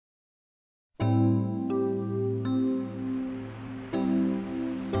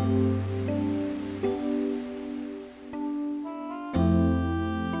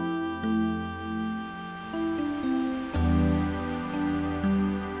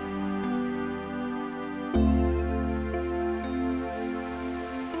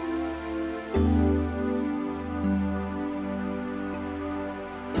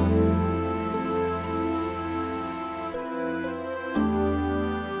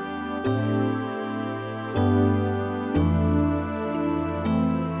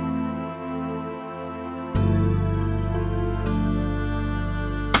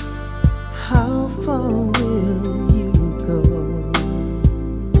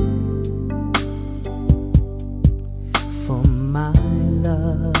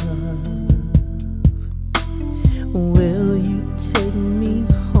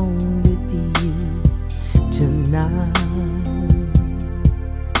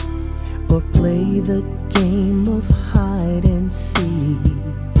or play the game of hide and seek.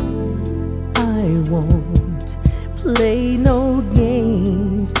 I won't play no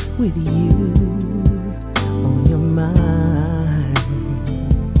games with you on your mind.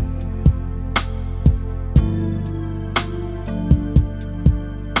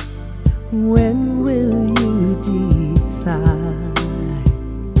 When will you decide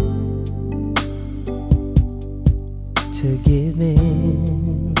to give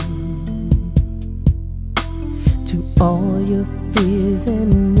in to all your fears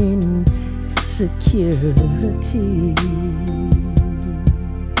and insecurities?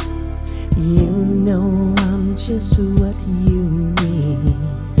 You know I'm just what you need.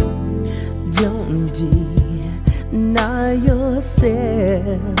 Don't deny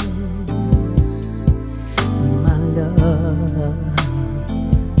yourself, my love,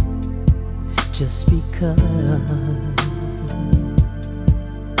 just because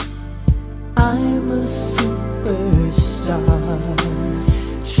I'm a superstar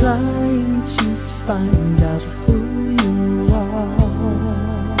trying to find out who you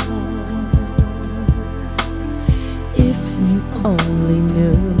are. If you only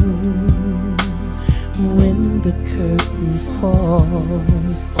knew when the curtain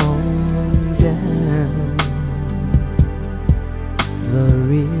falls on down, the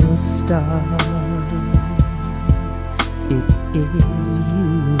real star, it is you.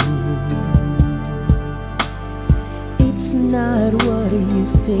 It's not what you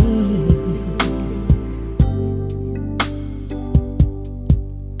think.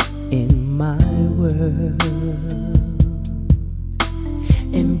 In my world,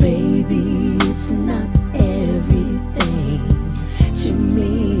 and baby, it's not everything to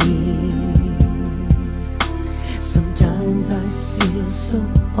me. Sometimes I feel so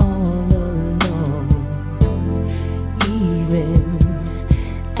all alone, even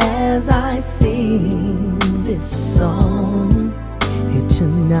as I sing this song here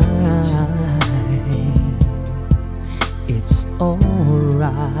tonight. It's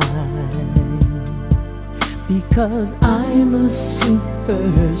alright, because I'm a superstar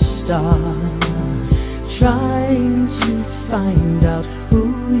trying to find out who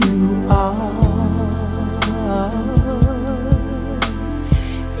you are.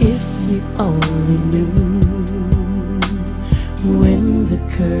 If you only knew when the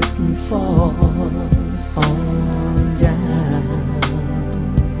curtain falls on down,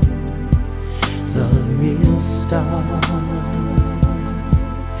 the real star,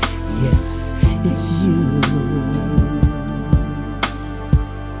 yes, it's you.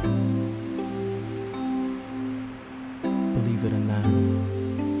 Believe it or not,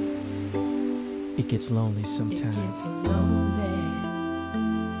 it gets lonely sometimes.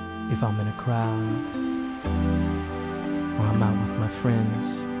 If I'm in a crowd or I'm out with my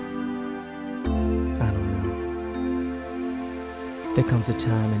friends, I don't know. There comes a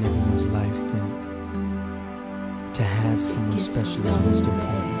time in everyone's life that to have someone special is most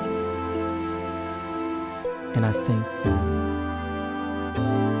important. And I think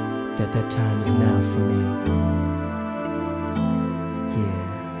that time is now for me. Yeah,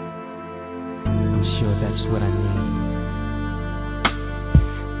 I'm sure that's what I need.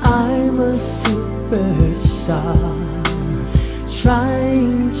 I'm a superstar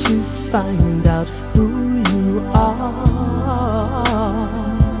trying to find out who you are.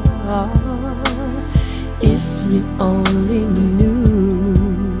 If you only knew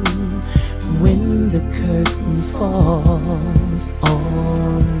when the curtain falls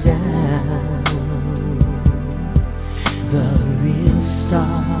on down, the real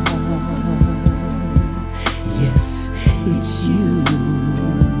star, yes, it's you.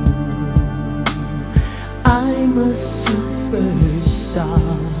 I'm a superstar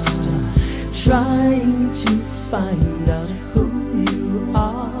trying to find out who you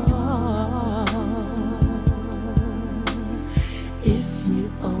are.